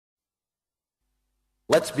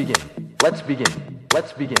Let's begin. Let's begin.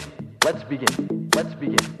 Let's begin. Let's begin. Let's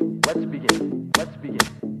begin. Let's begin. Let's begin.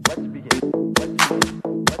 Let's begin. Let's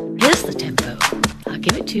begin. Here's the tempo. I'll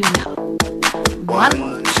give it to you now.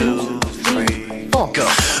 1, 2, 3, 4. Go.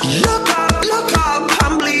 Look up,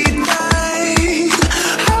 I'm bleeding.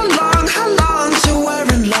 How long till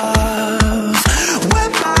we're in love? Where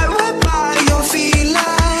by your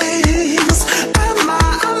feelings? Am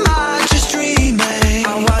I just dreaming?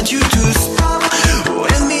 I want you to stop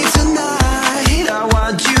with me tonight. I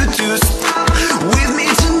want you to stop with me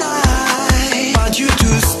tonight. I want you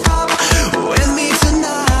to stop with me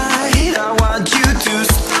tonight. I want you to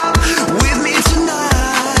stop with me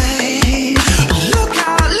tonight. Look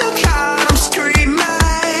out,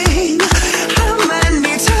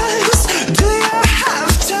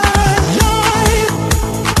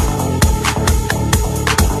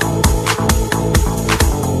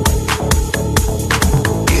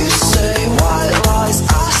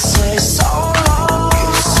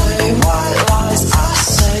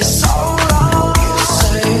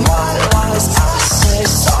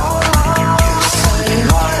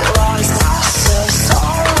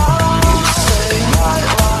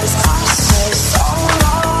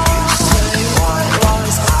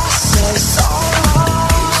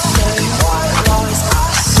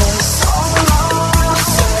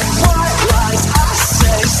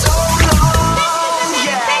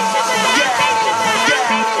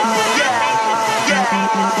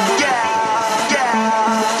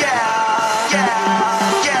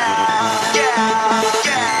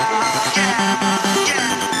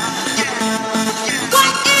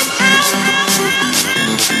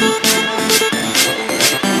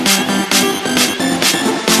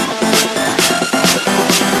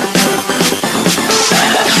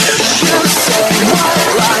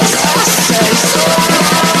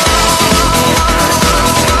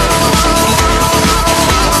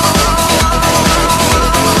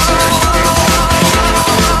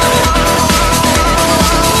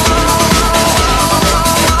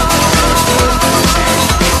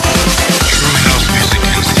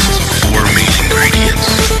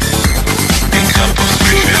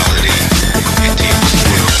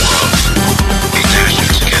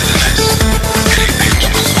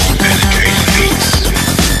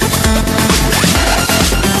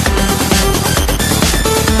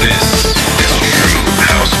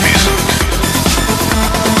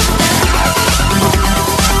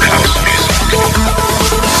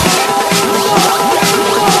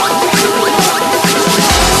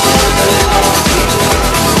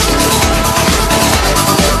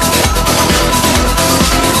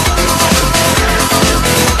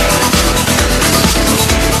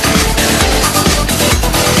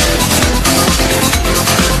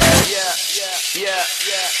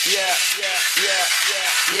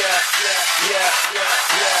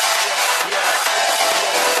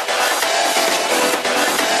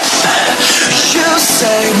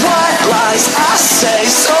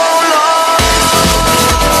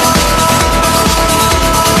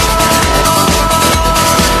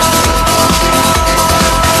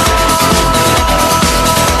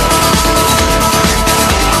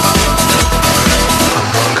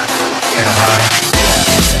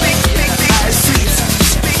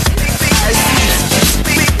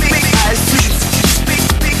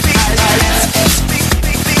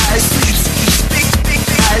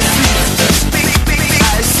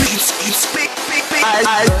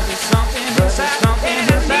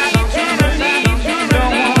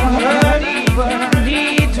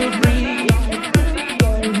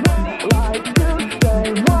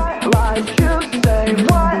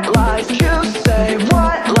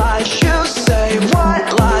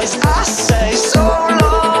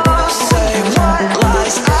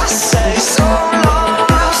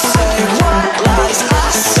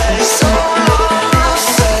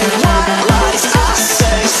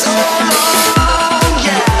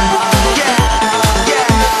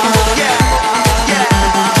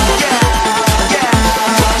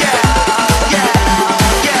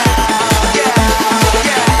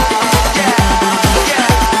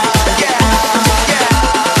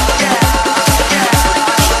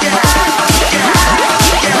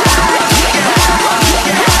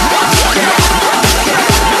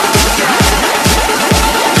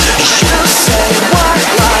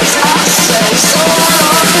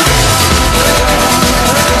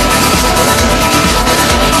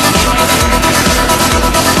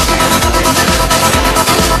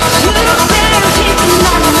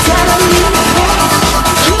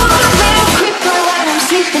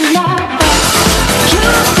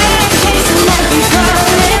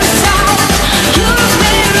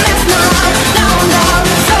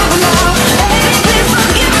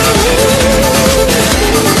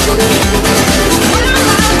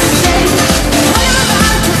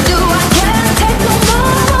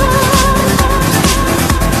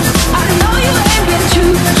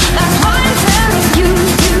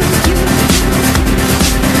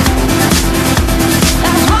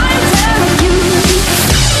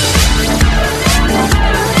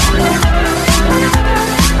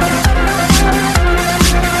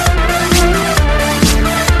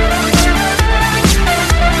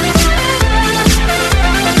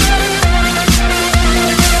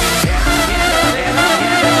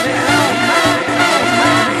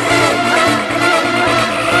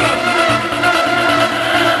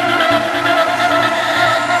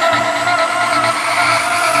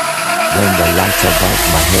 when the lights above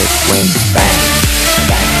my head went bang,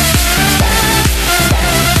 bang, bang,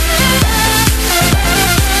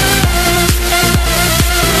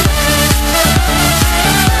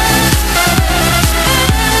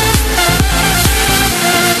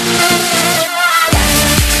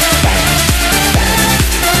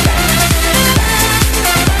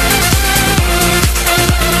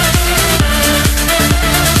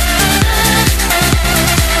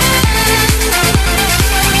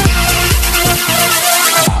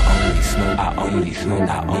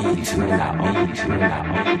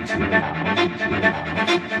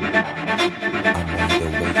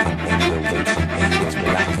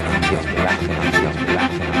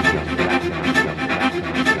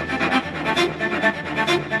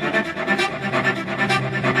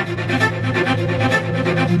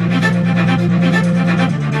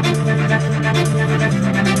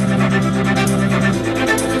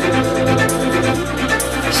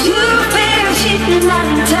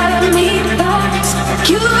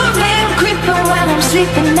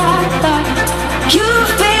 sleeping at night.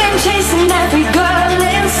 You've been chasing every girl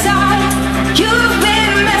inside. You've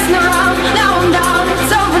been messing around. Now I'm down,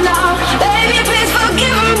 it's over now. Baby, please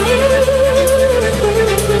forgive me.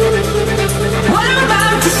 What I'm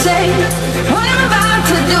about to say, what I'm about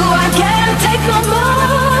to do, I can't take no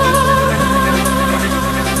more.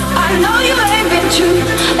 I know you ain't been true,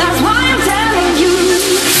 that's why I'm telling you.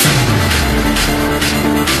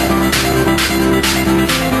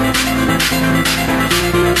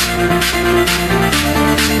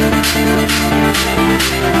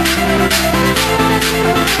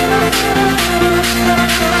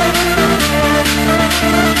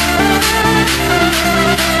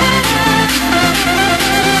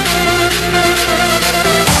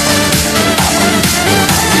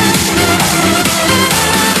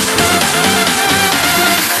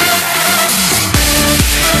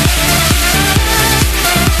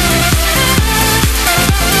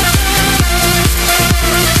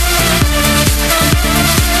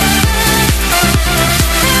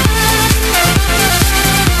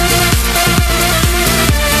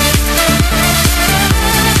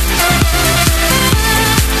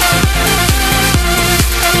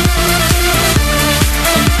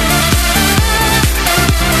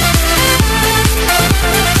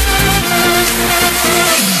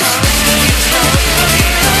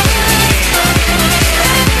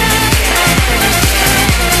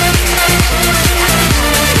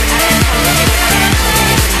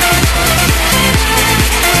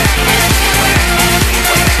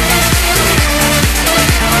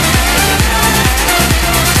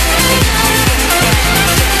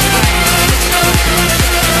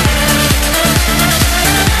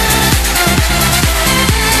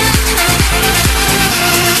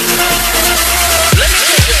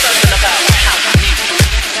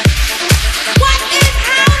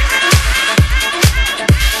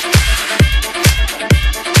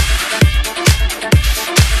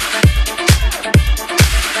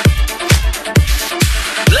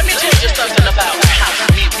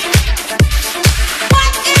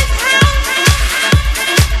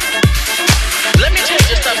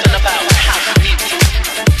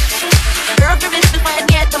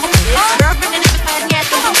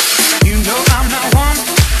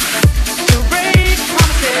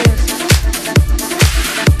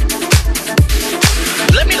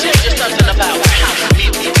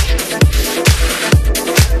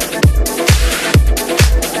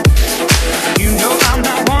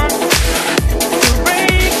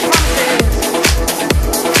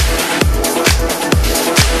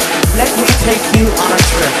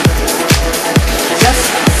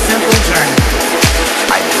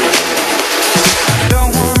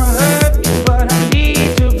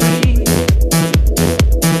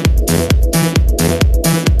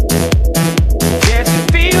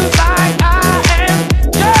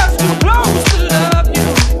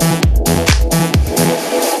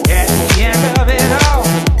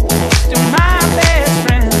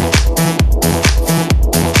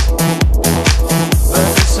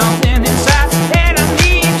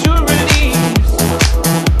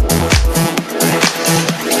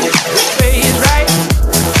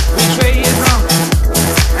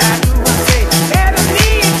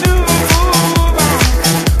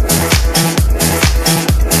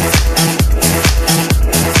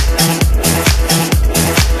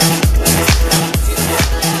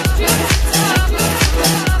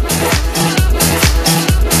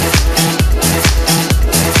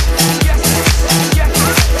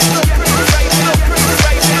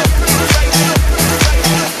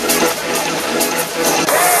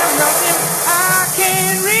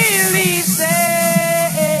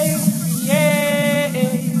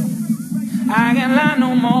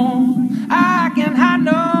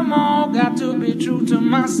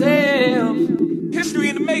 myself. History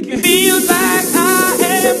in the making. Feels like I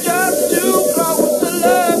am just too close to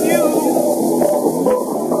love you.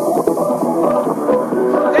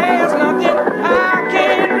 There's nothing I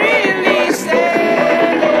can really say.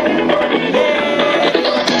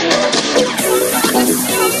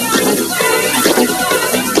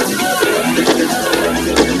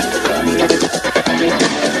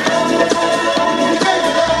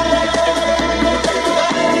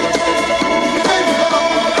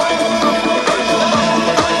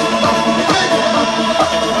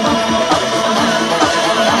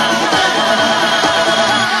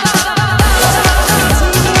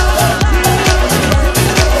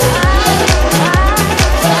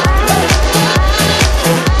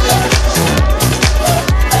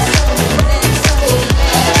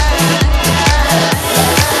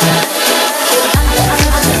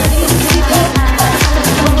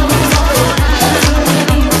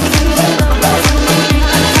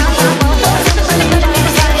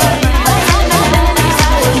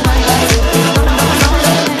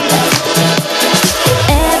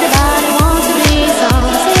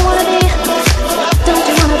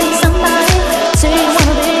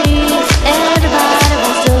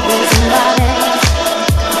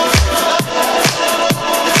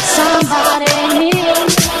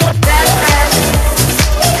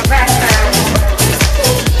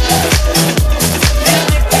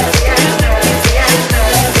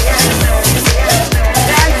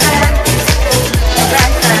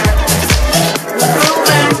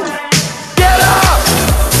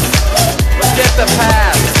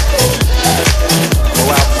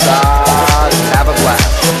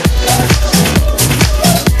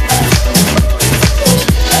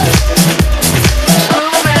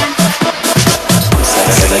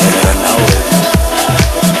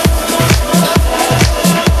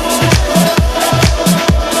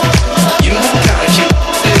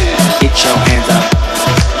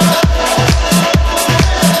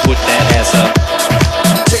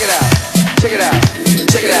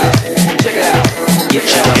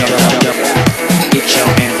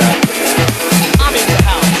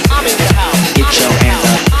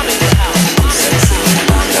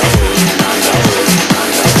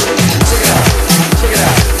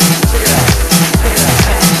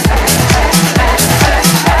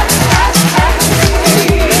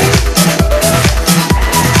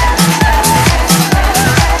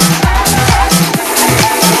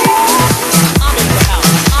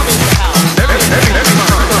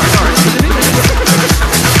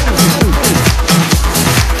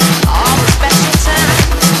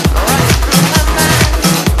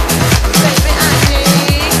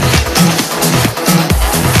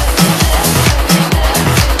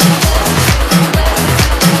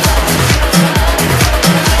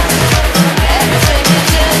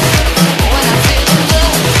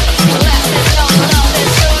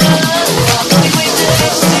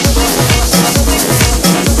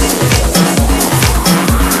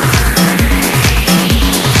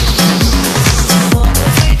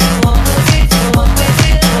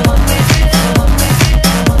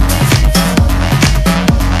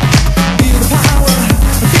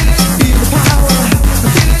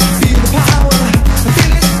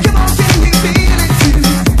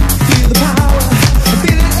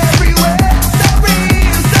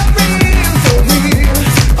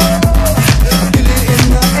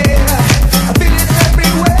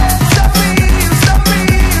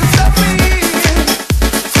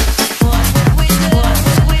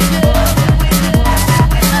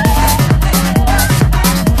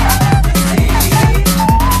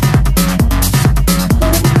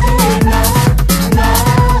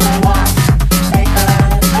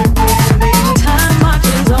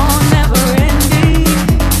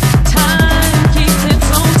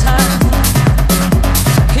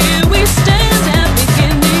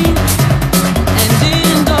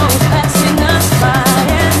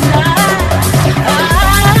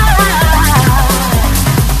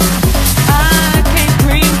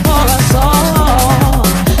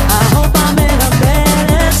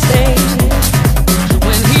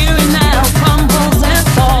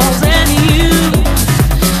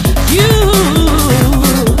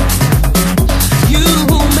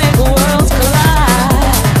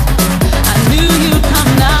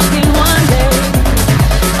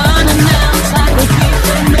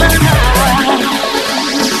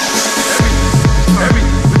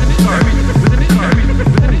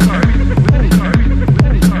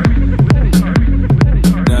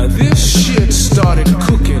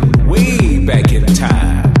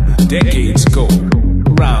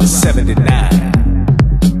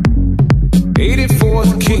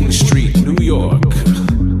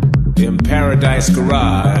 Paradise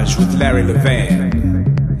Garage with Larry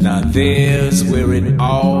Levan. Now there's where it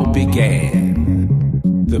all began.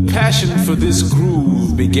 The passion for this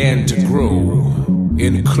groove began to grow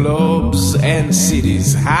in clubs and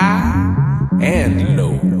cities high and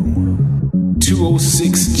low.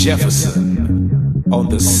 206 Jefferson on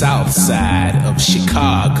the south side of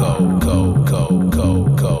Chicago.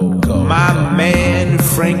 My man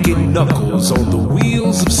Frankie Knuckles on the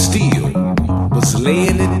wheels of steel was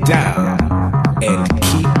laying it down and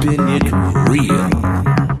keeping it real.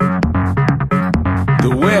 The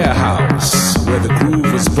warehouse where the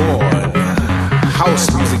groove was born,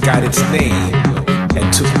 house music got its name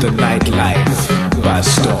and took the nightlife by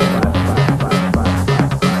storm.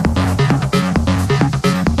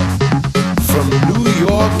 From New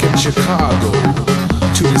York and Chicago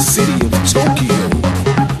to the city of Tokyo,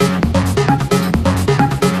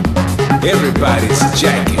 everybody's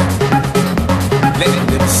jacking, letting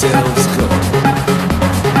themselves go.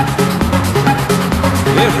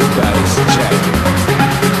 Everybody's jacking,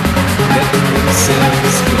 letting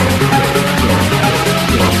themselves go.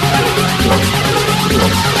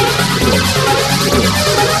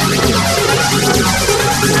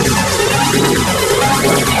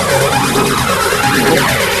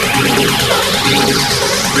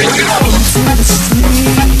 Into the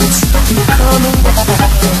streets, we come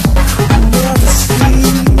alive. Never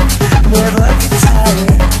sleep, never get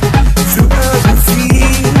tired. Through urban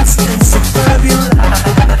fields and suburban life.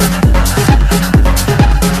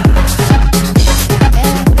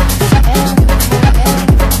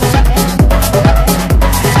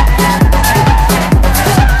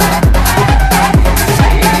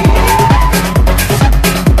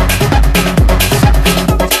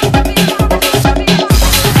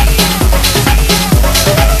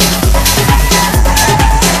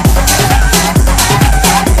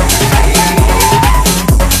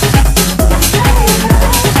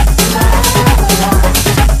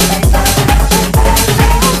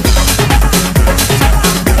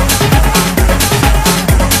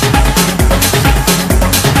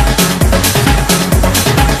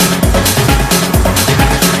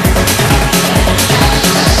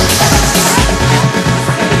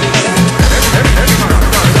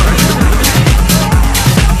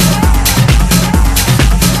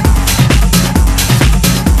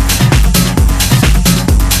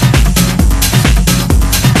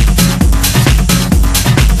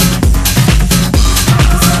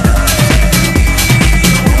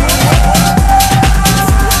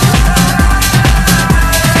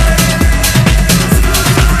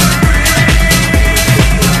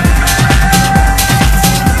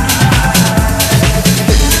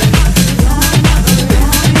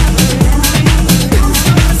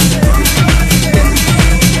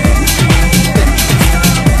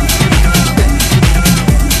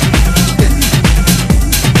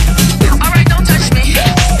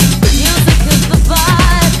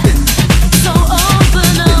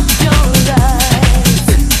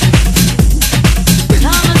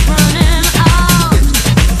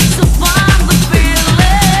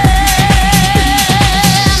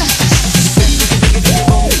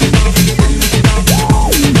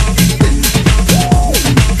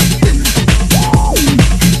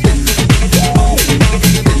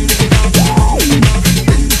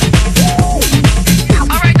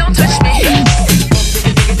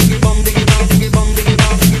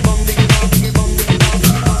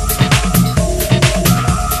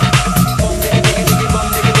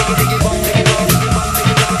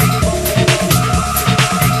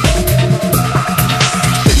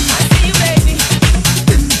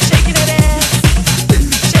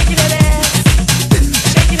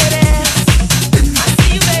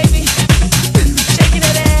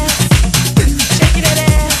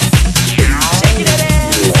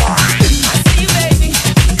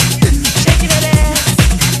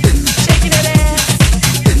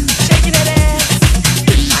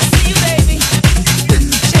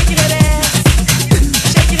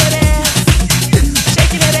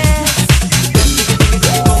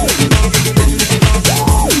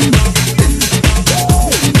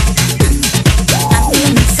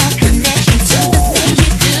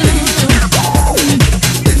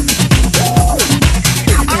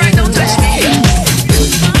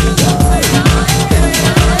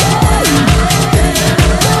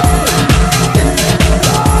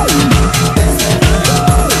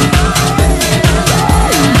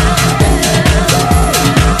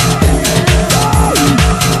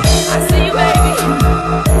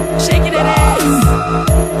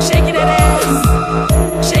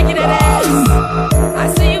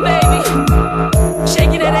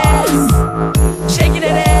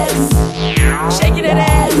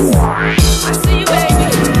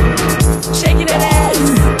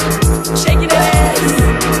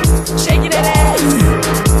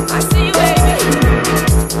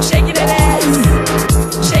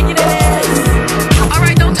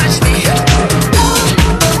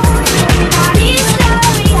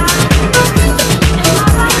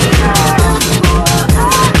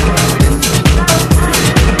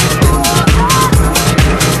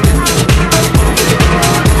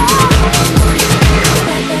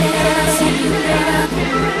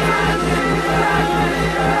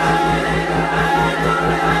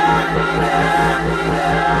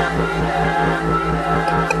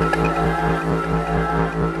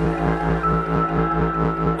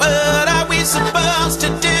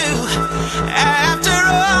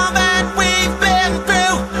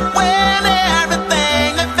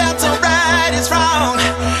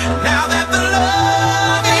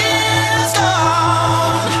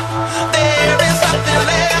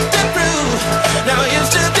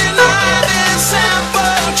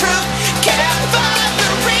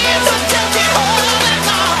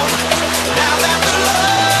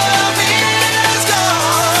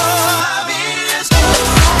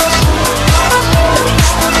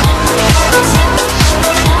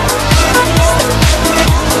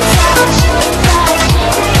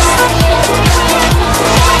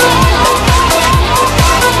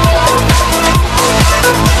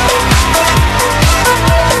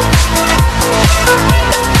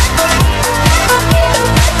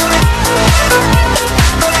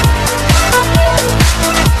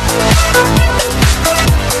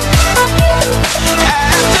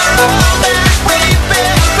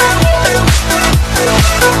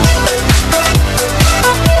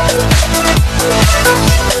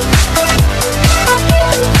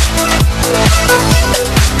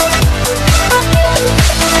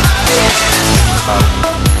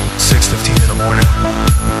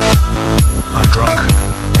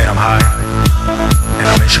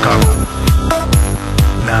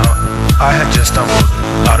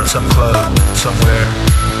 of some club somewhere.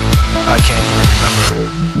 I can't even remember.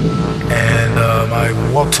 And I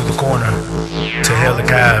walked to the corner to hail a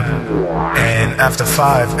cab. And after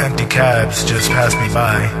 5 empty cabs just passed me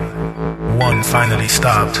by, one finally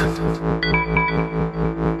stopped.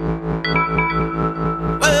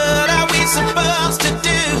 What are we supposed to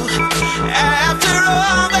do after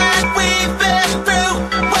all that we've been through?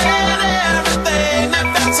 When everything that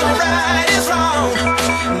felt so right is wrong.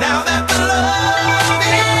 Now that the love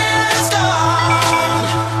is gone,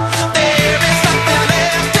 there is nothing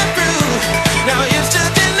left to prove. Now used to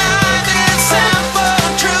deny this simple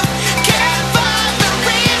truth. Can't find the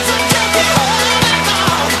reason to be holding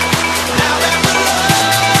on. Now that the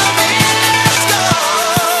love is gone,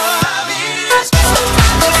 love is gone.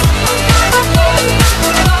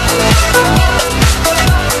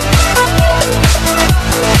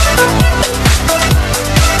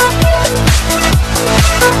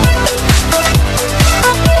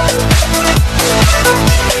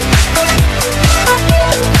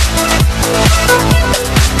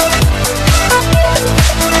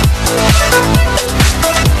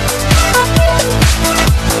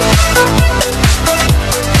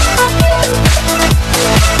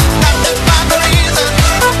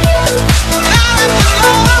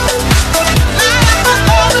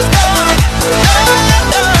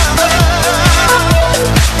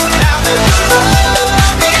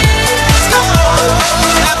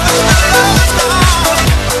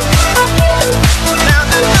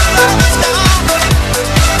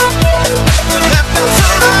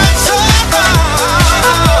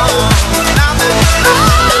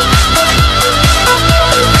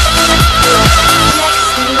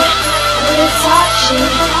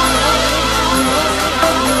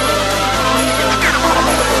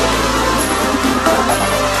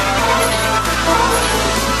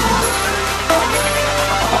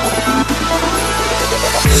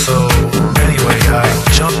 So anyway, I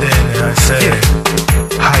jumped in and I said,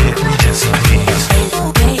 Hyatt Regency, please.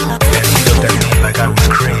 And he looked at me like I was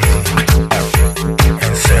crazy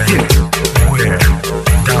and said, where?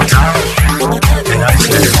 Downtown? And I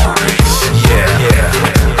said, yeah.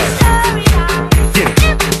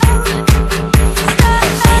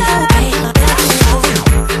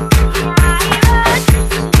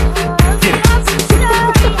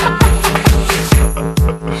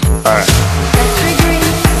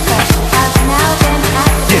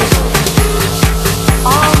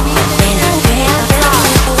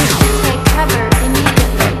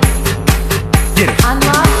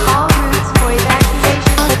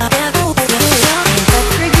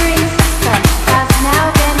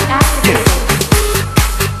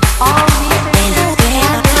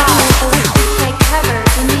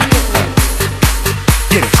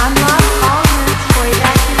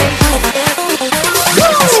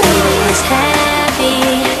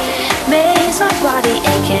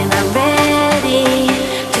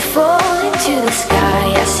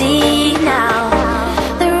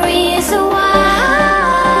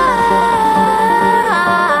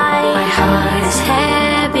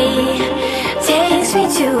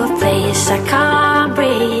 I can't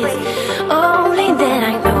breathe. Only then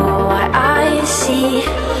I know what I see.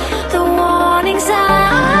 The warning signs.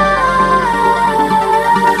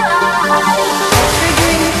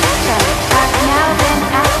 Triggering systems have now been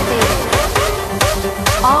activated.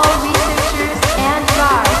 All researchers and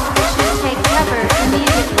guards should take cover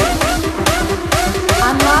immediately.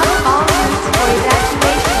 Unlock all routes for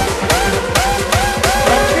evacuation.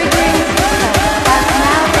 The triggering system has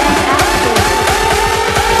now been activated.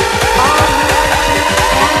 All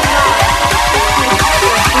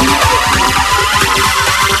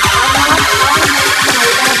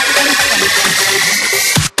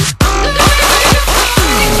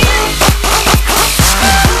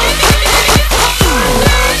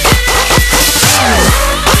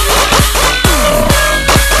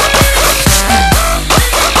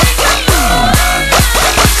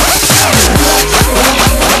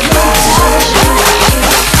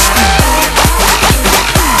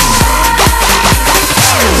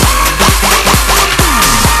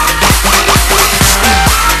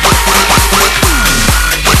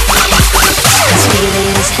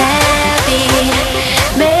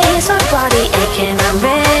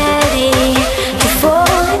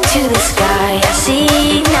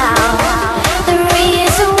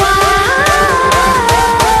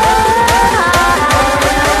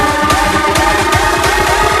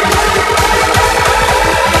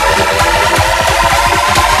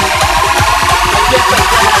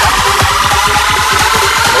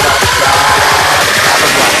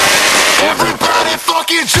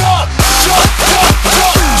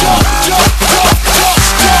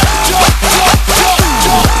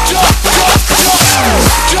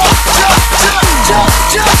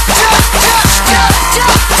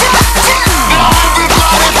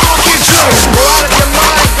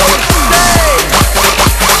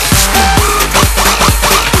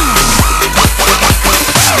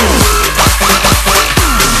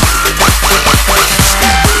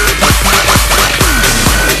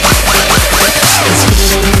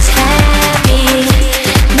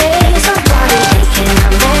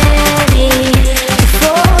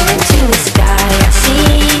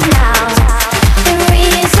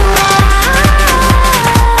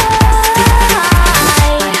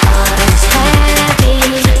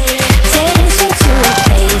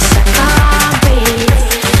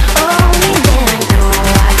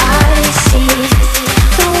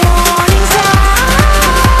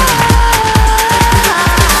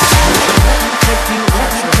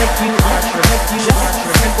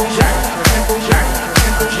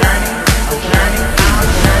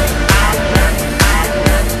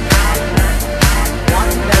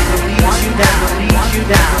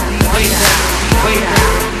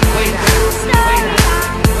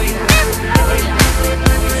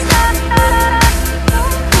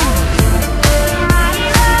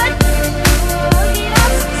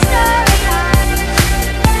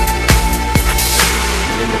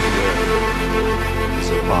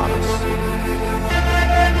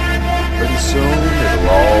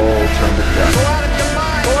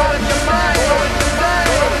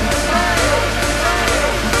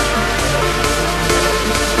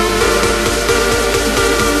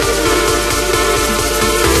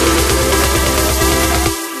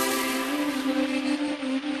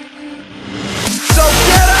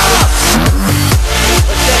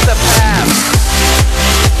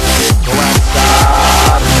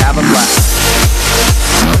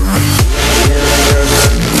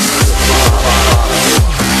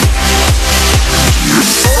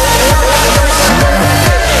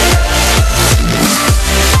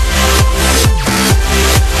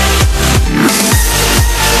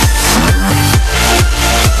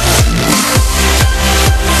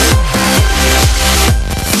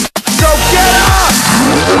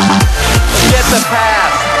the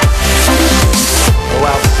past. Go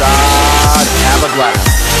outside, have a blast.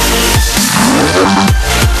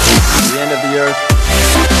 The end of the earth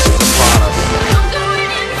is upon us.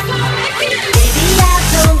 Baby, I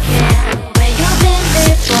don't care where you've been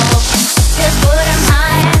before. Just put 'em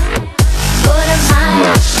high, put 'em high.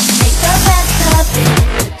 Make the best of it,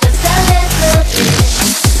 just a little bit.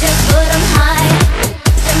 Just put 'em high,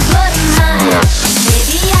 and put 'em high.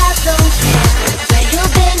 Baby, I don't care where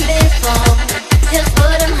you've been before. Just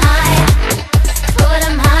put 'em high, put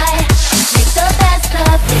 'em high. Make the best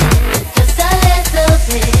of it, just a little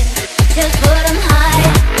bit. Just put 'em high,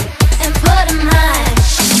 and put 'em high.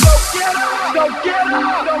 Go get 'em, go get 'em,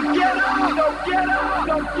 go get 'em, go get 'em,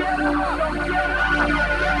 go get 'em, go get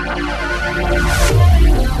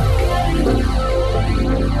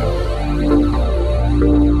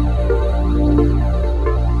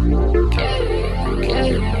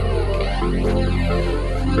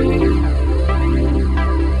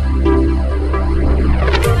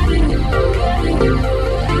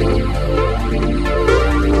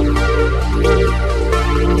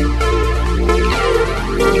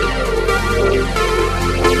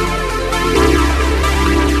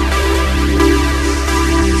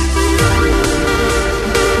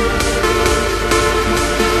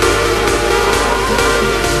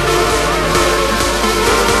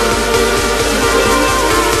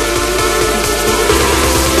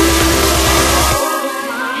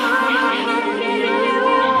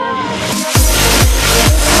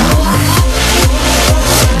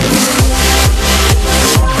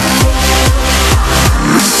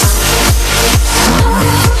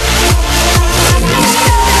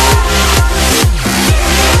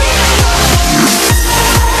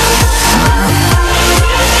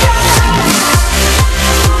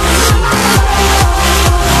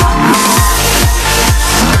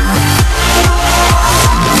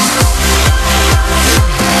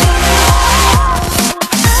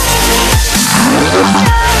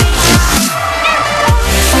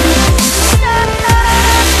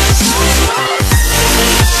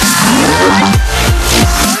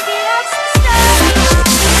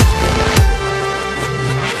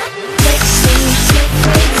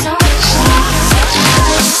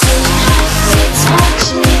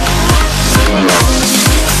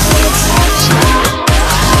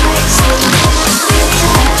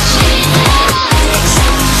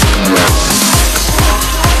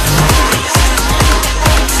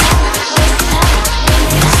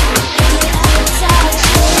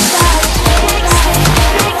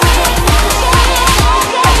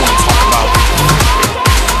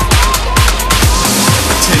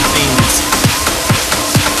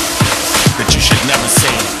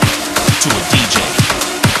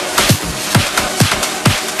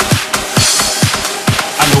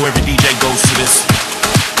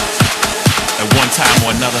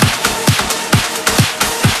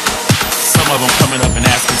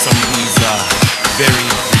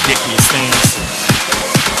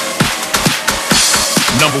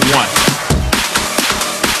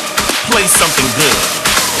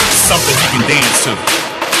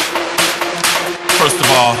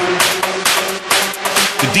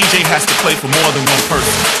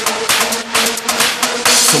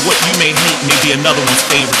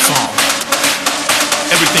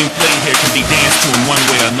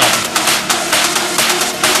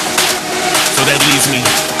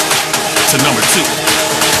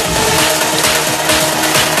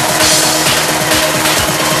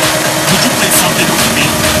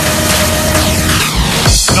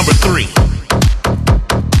 3.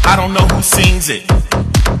 I don't know who sings it,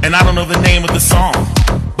 and I don't know the name of the song,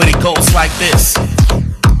 but it goes like this.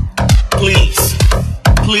 Please,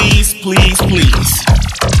 please, please, please,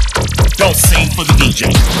 don't sing for the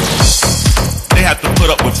DJ. They have to put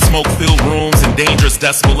up with smoke-filled rooms and dangerous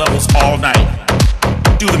decibel levels all night.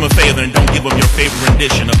 Do them a favor and don't give them your favorite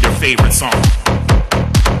rendition of your favorite song.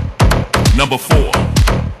 Number 4.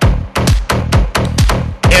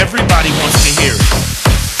 Everybody wants to hear it.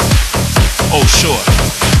 Oh, sure.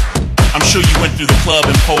 I'm sure you went through the club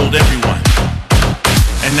and polled everyone.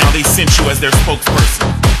 And now they sent you as their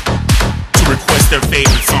spokesperson to request their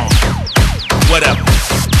favorite song. Whatever.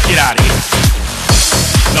 Get out of here.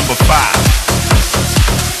 Number 5.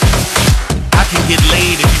 I can get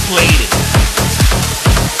laid if you played it.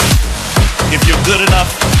 If you're good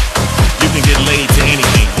enough, you can get laid to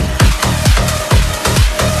anything.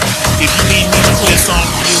 If you need me to play a song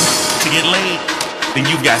for you to get laid, then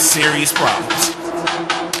you've got serious problems.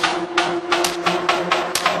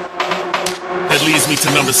 That leads me to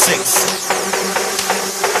number 6.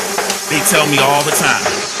 They tell me all the time,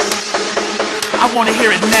 I want to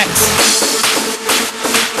hear it next.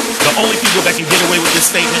 The only people that can get away with this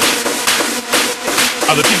statement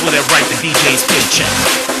are the people that write the DJ's paycheck.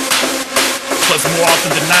 Plus, more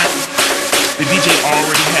often than not, the DJ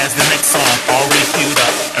already has the next song already queued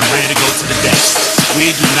up and ready to go to the deck.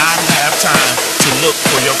 We do not have time to look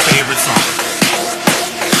for your favorite song.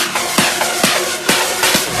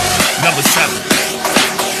 Number 7.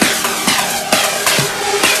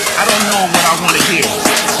 I don't know what I want to hear.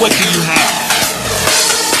 What do you have?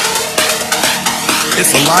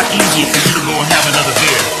 It's a lot easier for you to go and have another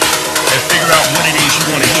beer and figure out what it is you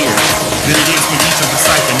want to hear than it is for me to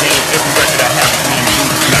recite the name of every record I have to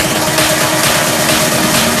include tonight.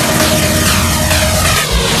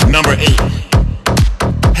 Number 8.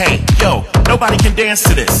 Hey, yo, nobody can dance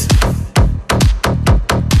to this.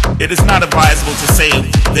 It is not advisable to say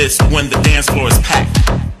this when the dance floor is packed,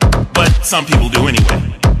 but some people do anyway.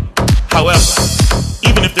 However,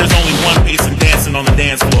 even if there's only one person dancing on the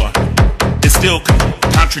dance floor, it still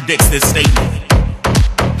contradicts this statement.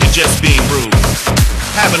 You're just being rude.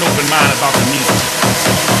 Have an open mind about the music.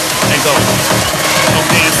 And go. No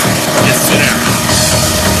dancing, just sit down.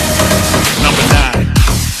 Number 9.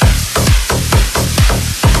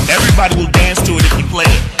 Everybody will dance to it if you play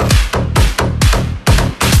it.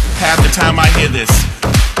 Half the time I hear this,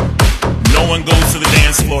 no one goes to the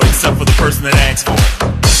dance floor except for the person that asked for it.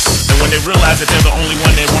 And when they realize that they're the only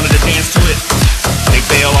one that wanted to dance to it, they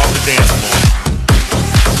bail off the dance floor.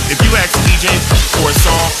 If you ask the DJ for a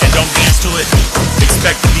song and don't dance to it,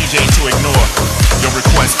 expect the DJ to ignore your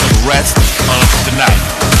request for the rest of the night.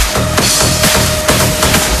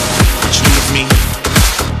 Which leads me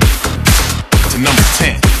to number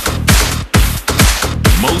 10.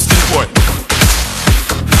 Most important,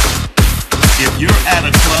 if you're at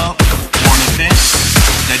a club or an event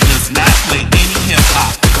that does not play any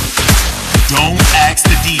hip-hop, don't ask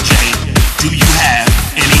the DJ, do you have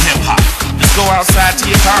any hip-hop? Just go outside to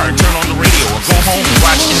your car and turn on the radio or go home and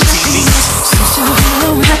watch MTV.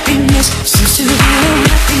 Happiness,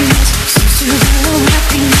 happiness,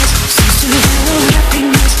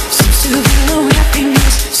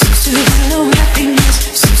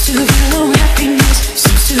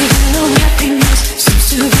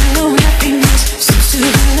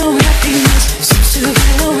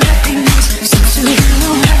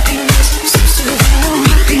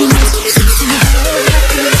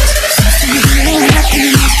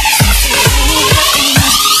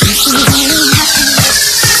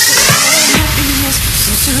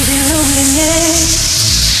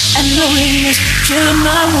 kill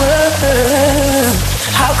my world.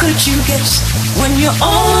 How could you guess when you're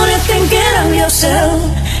only thinking of yourself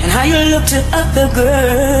and how you look to other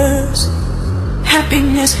girls?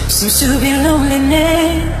 Happiness seems to be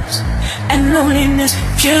loneliness, and loneliness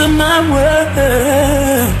kill my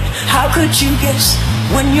world. How could you guess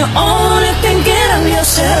when you're only thinking of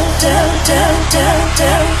yourself?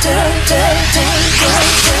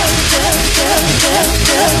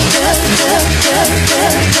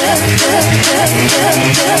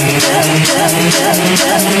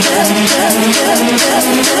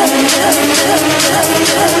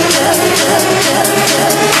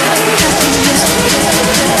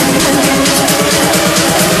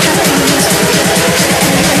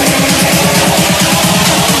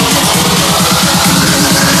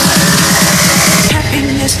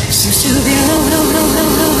 Happiness seems to be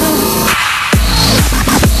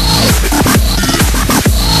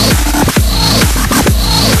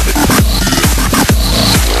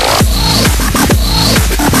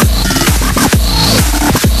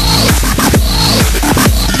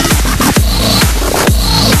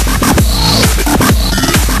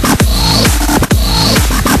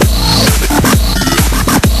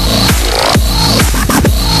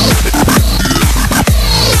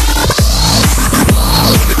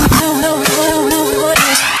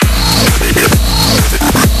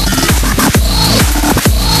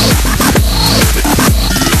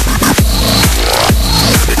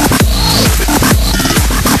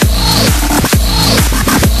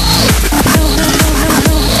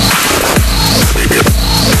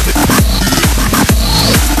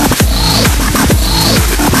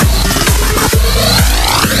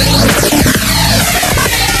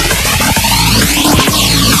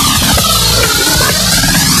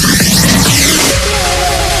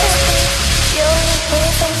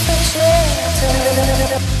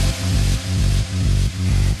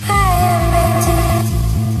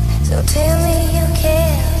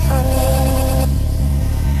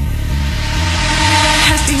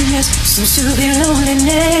seems to be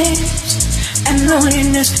loneliness, and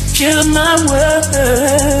loneliness kill my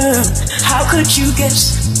world. How could you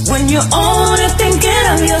guess when you're only thinking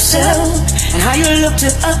of yourself and how you look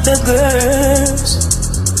to other girls?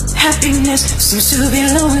 Happiness seems to be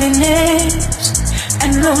loneliness,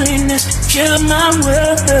 and loneliness killed my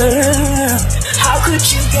world. How could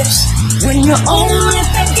you guess when you're only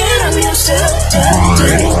thinking of yourself?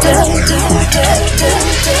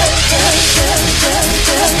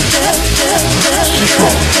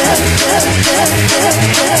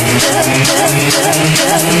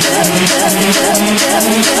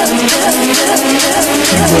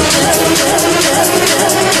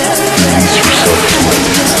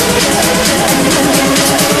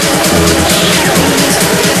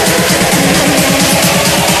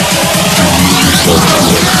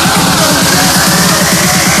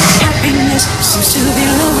 Happiness seems to be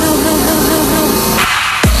low.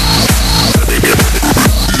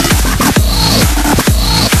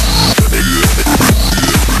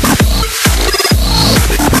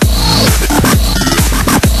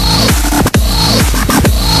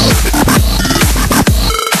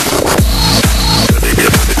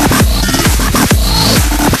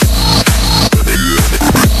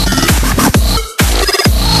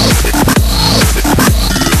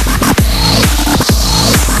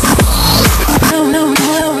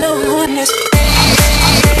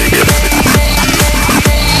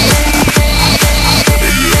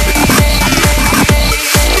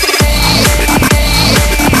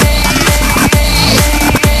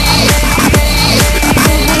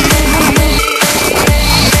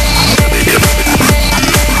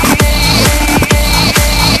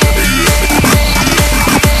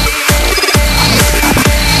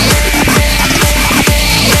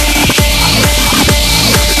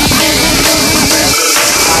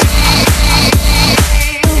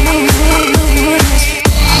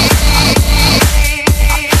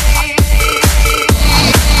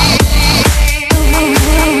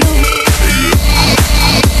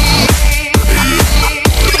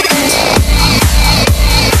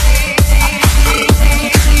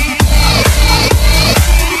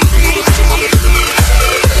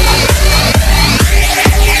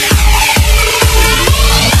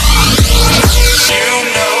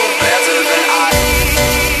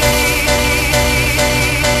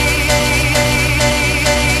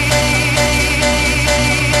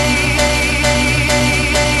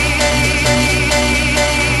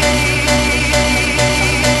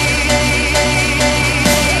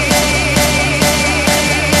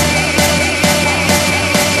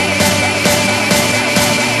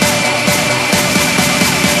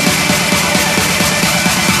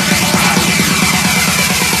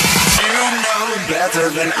 Better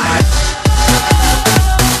than I.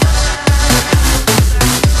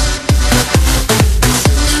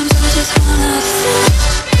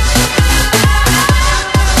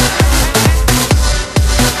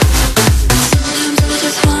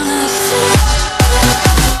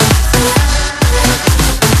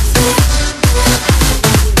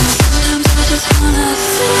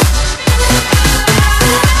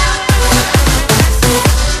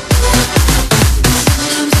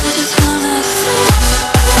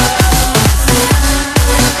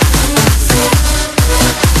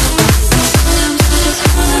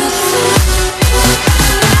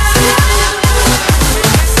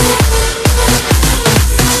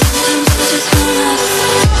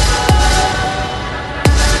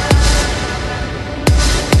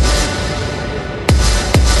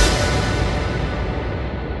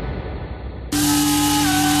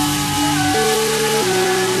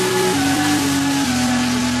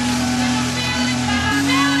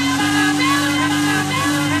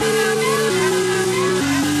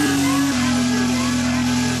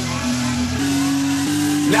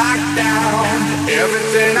 Knock down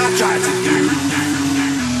everything I tried to do.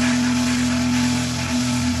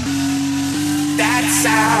 That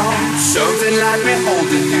sound, something like me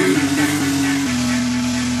holding you.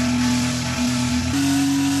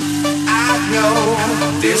 I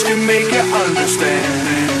know this can make you understand.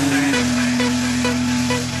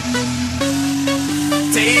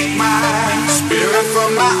 Take my spirit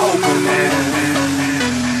from my open hand.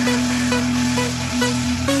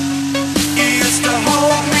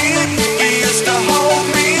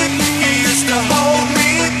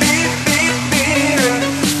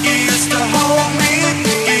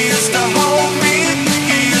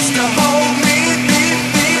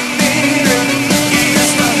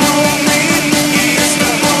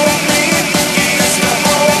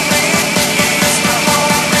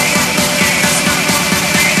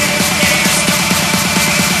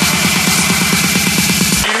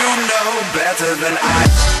 Better than I.